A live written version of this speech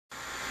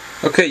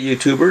Okay,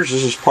 YouTubers,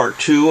 this is part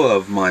 2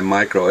 of my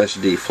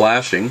MicroSD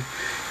flashing.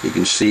 You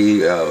can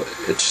see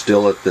it's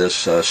still at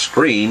this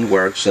screen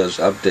where it says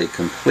update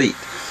complete.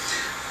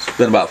 It's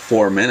been about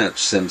 4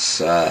 minutes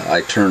since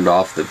I turned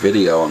off the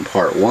video on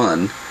part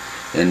 1,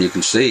 and you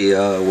can see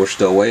we're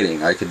still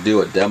waiting. I could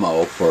do a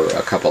demo for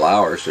a couple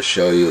hours to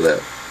show you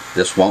that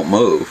this won't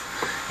move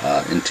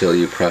until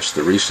you press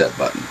the reset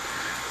button.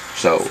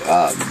 So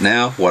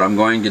now what I'm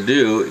going to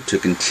do to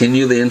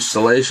continue the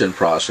installation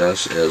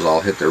process is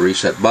I'll hit the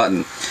reset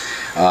button.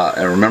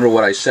 And remember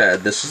what I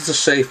said, this is the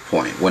safe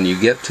point. When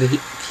you get to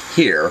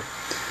here,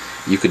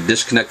 you could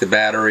disconnect the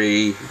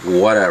battery,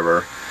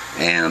 whatever,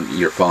 and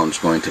your phone's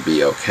going to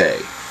be okay.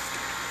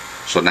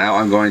 So now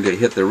I'm going to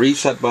hit the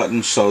reset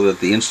button so that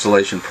the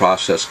installation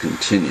process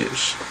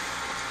continues.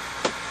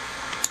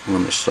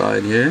 On the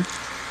side here.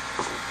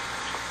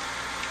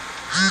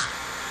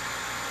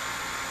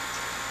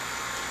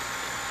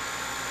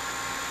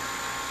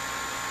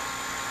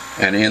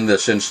 And in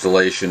this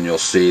installation, you'll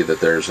see that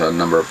there's a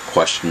number of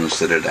questions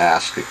that it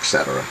asks,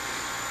 etc.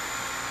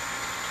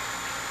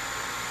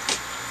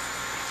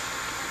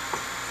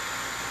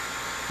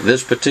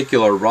 This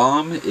particular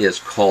ROM is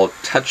called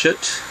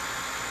Touch-It,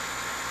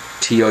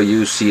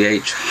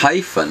 Touch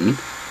hyphen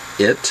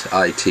it,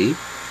 IT.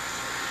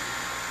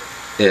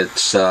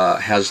 It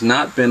has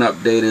not been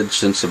updated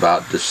since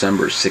about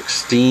December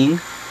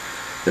 16.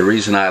 The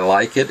reason I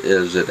like it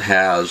is it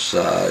has,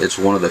 it's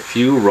one of the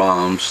few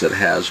ROMs that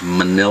has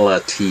Manila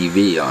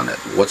TV on it.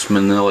 What's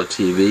Manila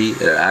TV?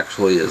 It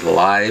actually is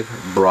live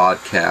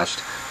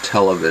broadcast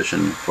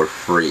television for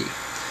free.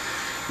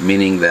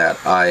 Meaning that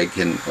I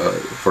can,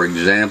 for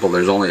example,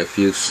 there's only a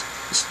few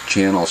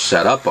channels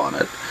set up on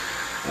it.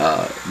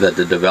 That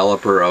the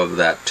developer of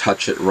that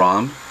Touch-It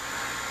ROM,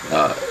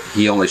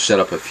 he only set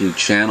up a few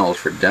channels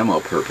for demo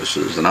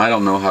purposes, and I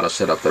don't know how to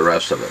set up the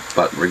rest of it.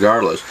 But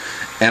regardless,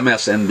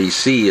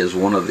 MSNBC is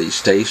one of these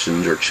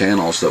stations or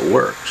channels that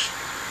works.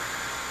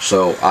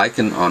 So I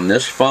can, on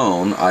this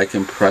phone, I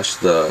can press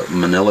the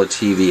Manila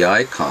TV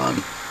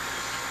icon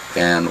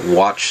and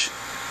watch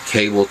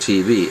cable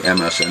TV,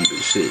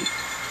 MSNBC.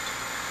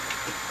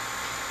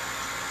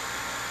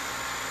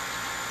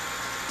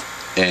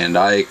 And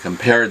I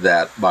compared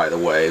that, by the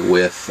way,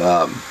 with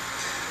the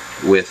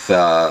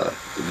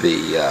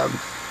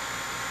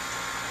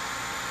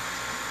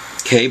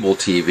cable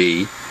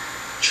TV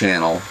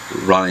channel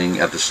running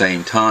at the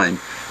same time,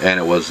 and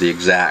it was the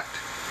exact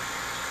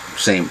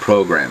same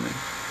programming.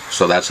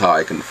 So that's how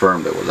I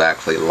confirmed it was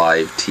actually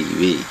live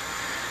TV.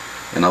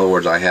 In other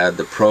words, I had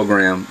the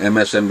program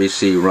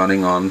MSNBC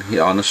running on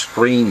the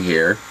screen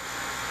here,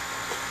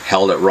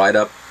 held it right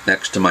up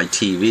next to my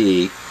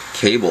TV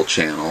cable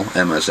channel,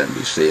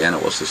 MSNBC, and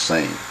it was the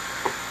same.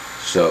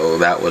 So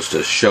that was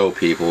to show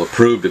people,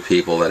 prove to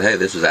people that, hey,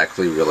 this is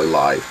actually really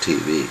live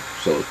TV.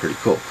 So it was pretty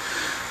cool.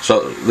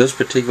 So this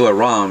particular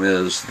ROM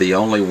is the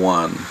only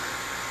one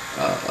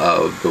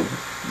of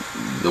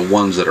the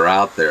ones that are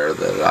out there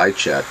that I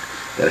checked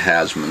that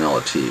has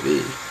Manila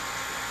TV.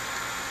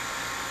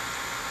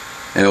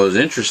 And it was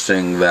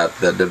interesting that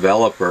the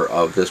developer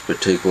of this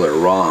particular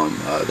ROM,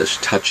 this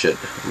Touch-It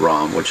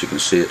ROM, which you can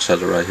see, it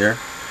says it right here,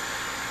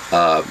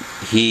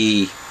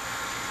 he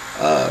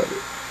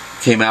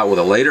came out with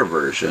a later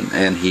version,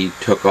 and he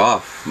took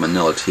off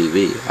Manila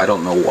TV. I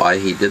don't know why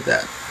he did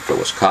that. If it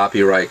was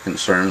copyright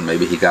concern,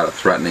 maybe he got a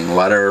threatening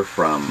letter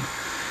from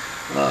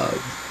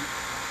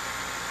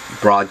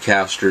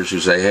broadcasters who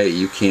say, hey,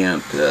 you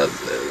can't,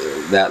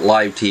 that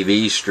live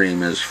TV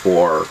stream is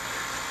for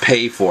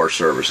pay-for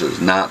services,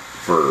 not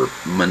for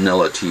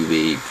Manila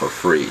TV for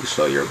free,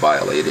 so you're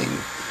violating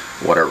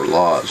whatever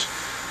laws.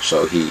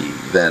 So he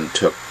then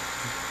took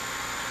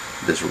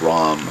this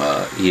ROM,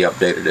 he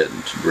updated it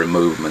and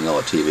removed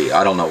Manila TV.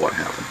 I don't know what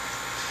happened.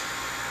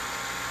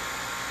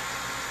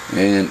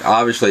 And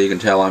obviously you can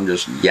tell I'm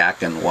just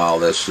yakking while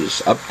this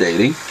is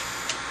updating.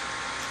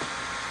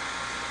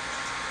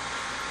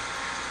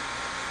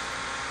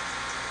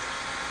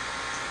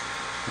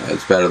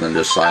 It's better than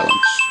just silence.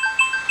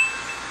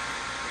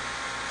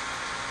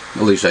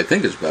 At least I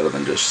think it's better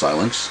than just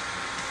silence.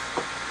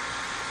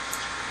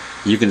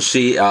 You can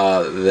see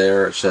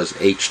there it says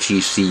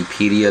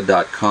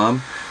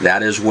htcpedia.com.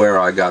 That is where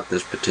I got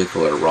this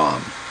particular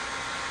ROM.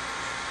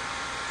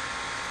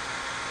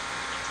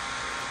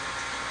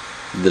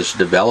 This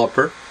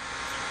developer,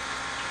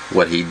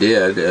 what he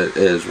did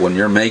is when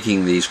you're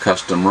making these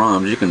custom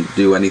ROMs, you can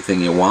do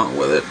anything you want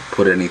with it,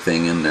 put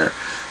anything in there.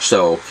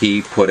 So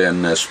he put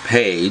in this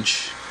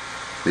page,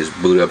 this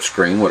boot up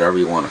screen, whatever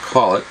you want to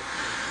call it,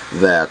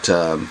 that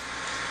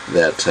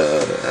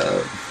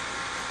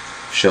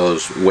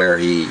shows where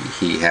he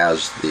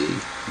has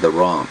the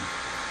ROM.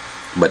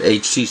 But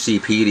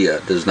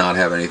HTCpedia does not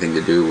have anything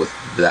to do with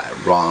that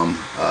ROM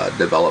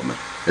development.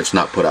 It's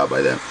not put out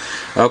by them.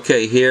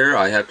 Okay, here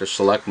I have to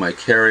select my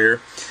carrier.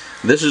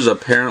 This is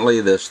apparently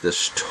this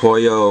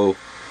To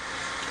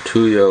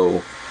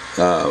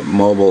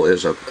Mobile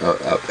is a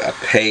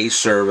pay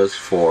service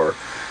for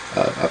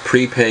a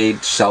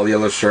prepaid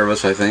cellular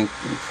service, I think,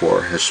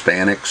 for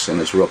Hispanics,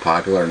 and it's real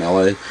popular in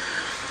LA.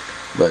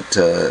 But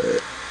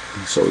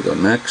so we go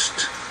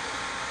next.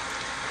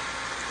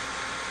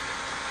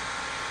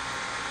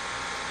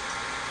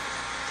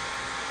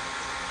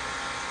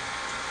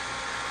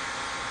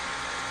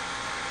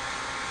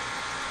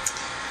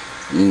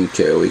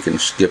 Okay, we can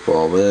skip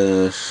all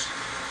this.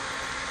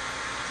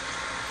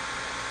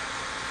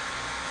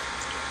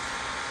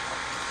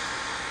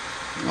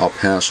 I'll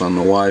pass on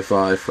the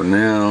Wi-Fi for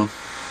now.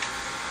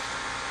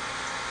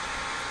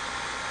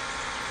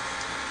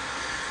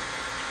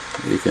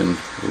 You can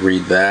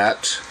read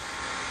that.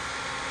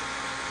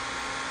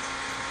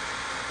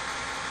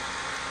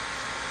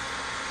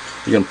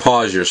 You can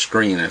pause your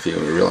screen if you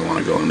really want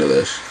to go into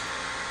this.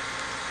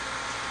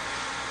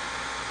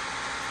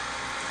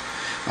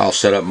 I'll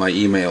set up my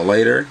email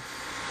later.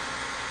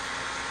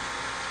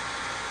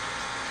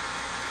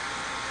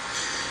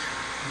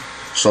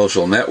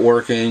 Social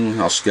networking,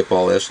 I'll skip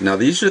all this. Now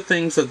these are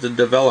things that the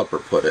developer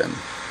put in.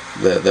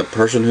 The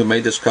person who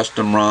made this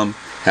custom ROM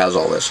has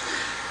all this.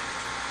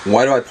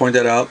 Why do I point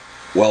that out?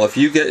 Well, if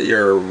you get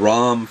your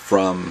ROM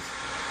from,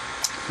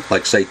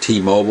 like, say,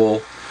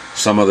 T-Mobile,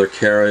 some other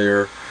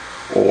carrier,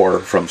 or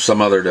from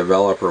some other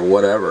developer,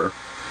 whatever,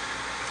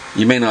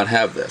 you may not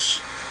have this.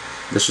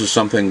 This is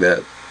something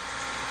that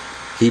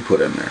he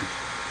put in there.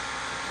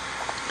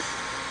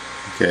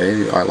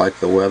 Okay, I like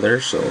the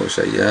weather, so we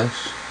say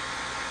yes.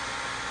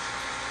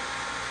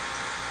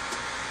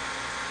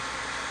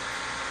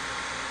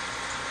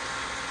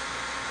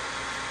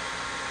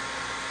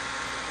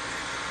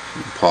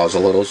 Pause a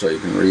little so you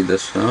can read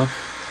this stuff.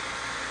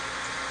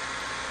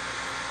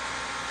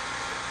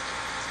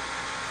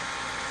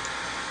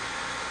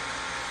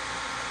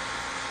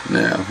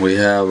 Now we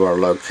have our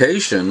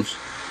locations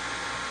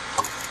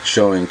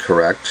showing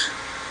correct,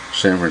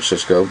 San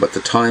Francisco, but the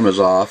time is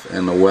off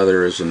and the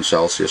weather is in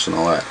Celsius and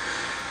all that.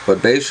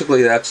 But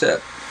basically that's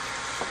it.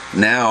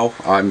 Now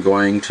I'm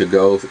going to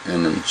go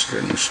and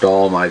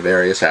install my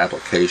various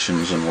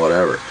applications and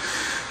whatever.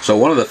 So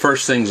one of the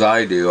first things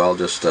I do, I'll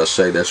just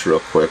say this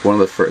real quick.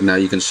 Now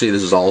you can see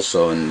this is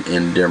also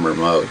in dimmer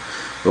mode.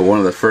 But one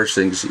of the first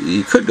things,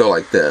 you could go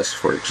like this,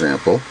 for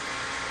example.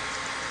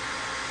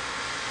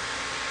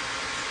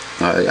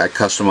 I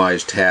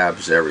customize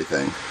tabs,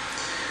 everything.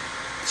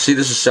 See,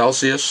 this is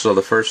Celsius, so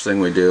the first thing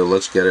we do,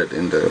 let's get it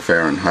into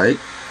Fahrenheit.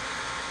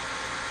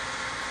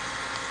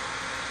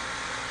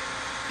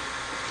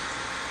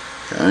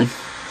 Okay.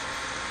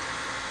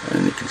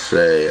 And you can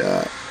say,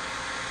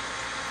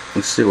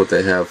 let's see what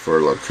they have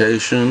for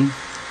location.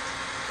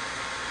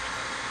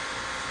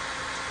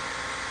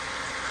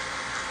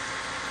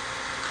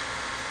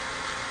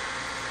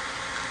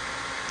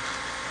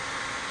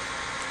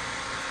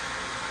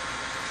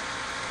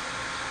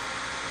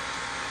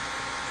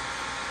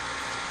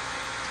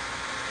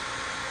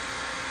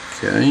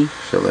 Okay,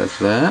 so that's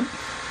that.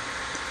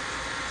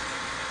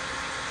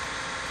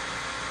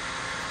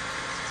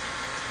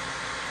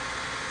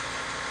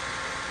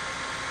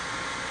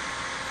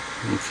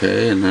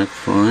 Okay, and that's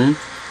fine.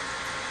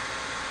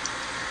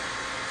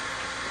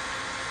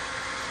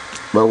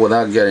 But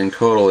without getting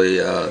totally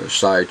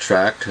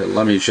sidetracked,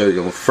 let me show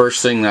you. The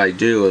first thing I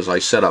do is I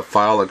set up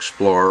File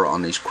Explorer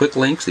on these quick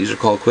links. These are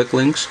called quick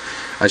links.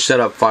 I set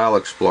up File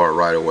Explorer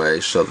right away,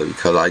 so that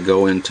because I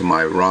go into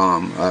my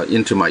ROM,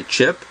 into my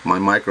chip, my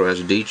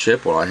MicroSD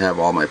chip, where I have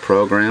all my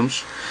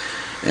programs,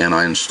 and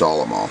I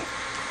install them all.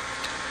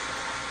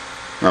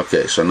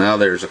 Okay, so now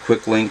there's a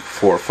quick link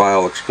for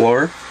File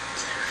Explorer.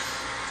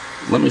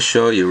 Let me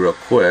show you real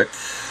quick,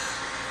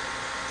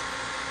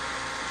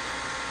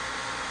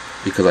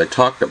 because I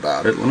talked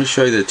about it. Let me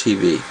show you the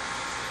TV.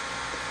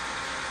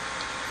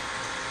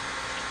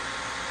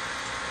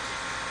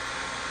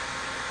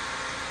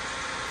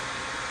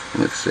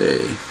 Let's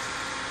see.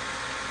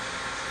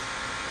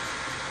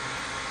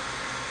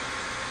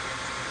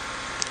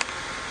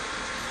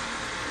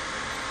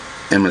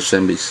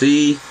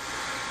 MSNBC.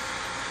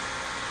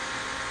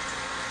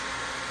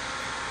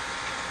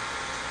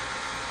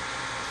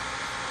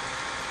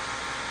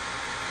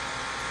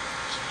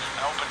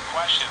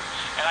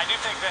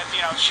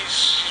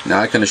 Now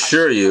I can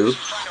assure you,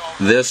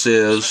 this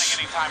is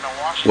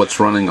what's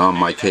running on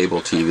my cable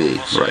TV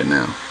right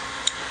now.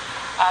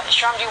 Bob,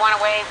 do you want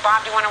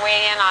to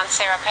weigh in on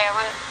Sarah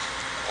Palin?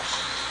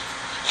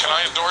 Can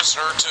I endorse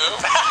her too?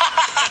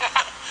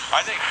 I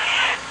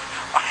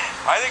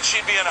think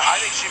she'd be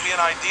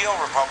an ideal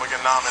Republican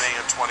nominee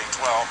in 2012.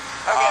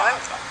 Okay,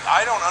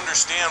 I don't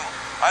understand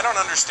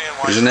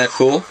why. Isn't that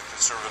cool?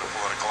 Conservative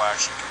Political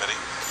Action Committee.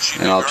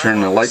 And I'll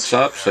turn the lights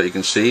up so you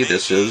can see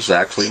this is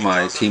actually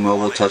my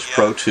T-Mobile Touch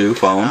Pro2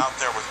 phone. Out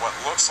there with what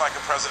looks like a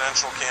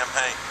presidential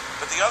campaign,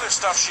 but the other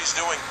stuff she's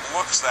doing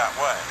looks that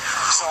way.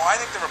 So I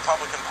think the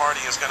Republican Party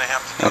is going to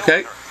have to deal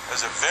with her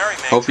as a very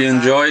major. Hope you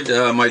enjoyed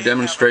my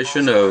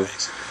demonstration of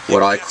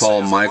what I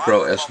call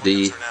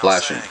MicroSD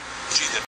flashing.